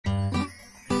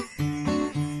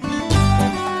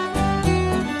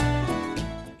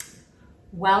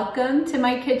Welcome to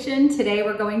my kitchen. Today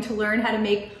we're going to learn how to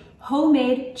make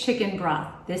homemade chicken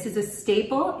broth. This is a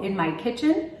staple in my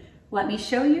kitchen. Let me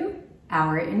show you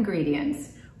our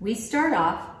ingredients. We start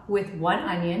off with 1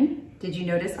 onion. Did you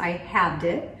notice I halved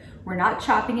it? We're not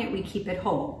chopping it, we keep it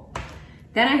whole.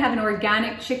 Then I have an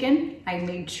organic chicken. I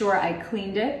made sure I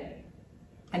cleaned it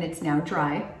and it's now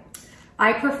dry.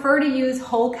 I prefer to use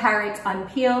whole carrots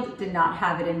unpeeled, did not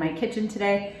have it in my kitchen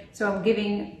today, so I'm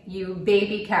giving you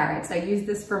baby carrots. I use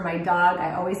this for my dog.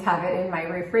 I always have it in my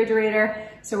refrigerator,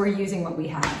 so we're using what we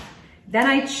have. Then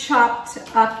I chopped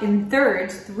up in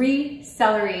thirds 3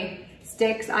 celery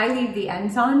sticks. I leave the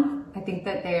ends on. I think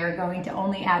that they are going to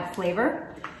only add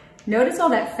flavor. Notice all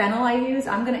that fennel I use?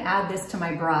 I'm gonna add this to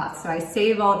my broth. So I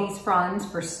save all these fronds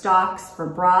for stocks, for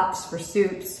broths, for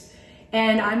soups.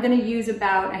 And I'm gonna use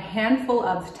about a handful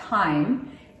of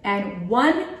thyme and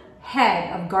 1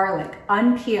 head of garlic,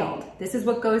 unpeeled. This is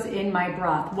what goes in my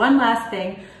broth. One last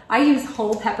thing, I use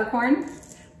whole peppercorn,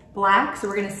 black, so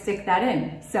we're gonna stick that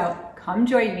in. So come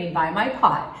join me by my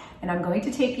pot, and I'm going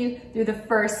to take you through the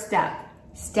first step.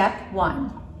 Step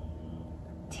 1,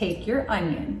 take your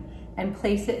onion and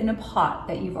place it in a pot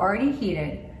that you've already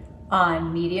heated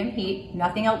on medium heat.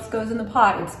 Nothing else goes in the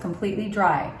pot, it's completely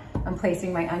dry. I'm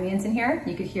placing my onions in here.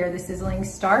 You could hear the sizzling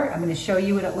start. I'm gonna show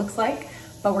you what it looks like,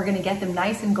 but we're gonna get them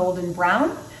nice and golden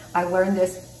brown. I learned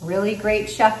this really great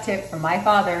chef tip from my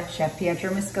father, Chef Pietro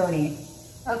Mosconi.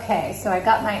 Okay, so I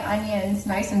got my onions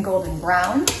nice and golden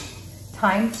brown.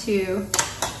 Time to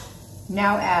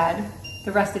now add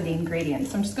the rest of the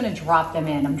ingredients. So I'm just gonna drop them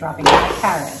in. I'm dropping in my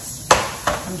carrots.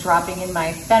 I'm dropping in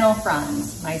my fennel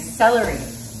fronds, my celery,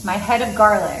 my head of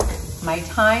garlic, my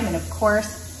thyme, and of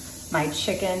course, my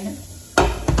chicken.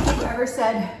 Whoever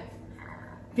said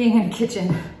being in the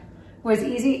kitchen was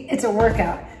easy, it's a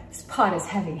workout. This pot is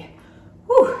heavy.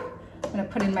 Whew. I'm gonna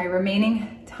put in my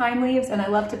remaining thyme leaves, and I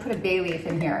love to put a bay leaf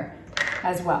in here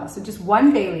as well. So just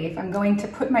 1 bay leaf. I'm going to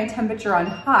put my temperature on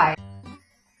high.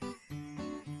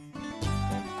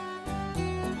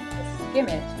 Skim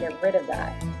it to get rid of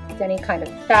that. Any kind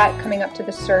of fat coming up to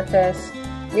the surface.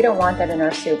 We don't want that in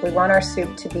our soup. We want our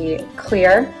soup to be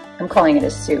clear. I'm calling it a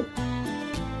soup.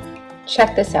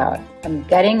 Check this out. I'm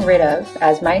getting rid of,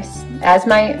 as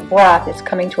my broth is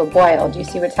coming to a boil, do you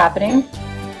see what's happening?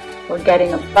 We're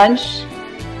getting a bunch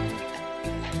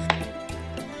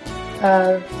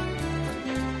of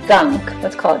gunk,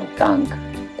 let's call it gunk,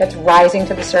 that's rising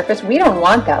to the surface. We don't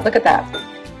want that, look at that.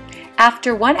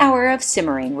 After 1 hour of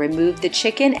simmering, remove the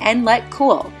chicken and let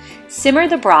cool. Simmer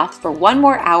the broth for 1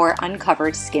 more hour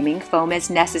uncovered, skimming foam as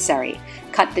necessary.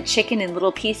 Cut the chicken in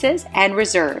little pieces and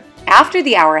reserve. After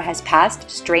the hour has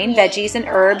passed, strain veggies and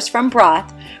herbs from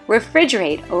broth,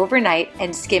 refrigerate overnight,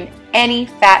 and skim any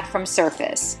fat from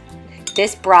surface.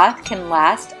 This broth can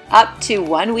last up to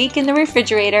 1 week in the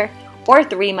refrigerator or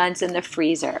 3 months in the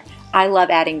freezer. I love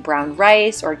adding brown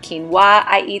rice or quinoa.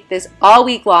 I eat this all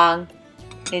week long.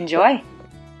 Enjoy!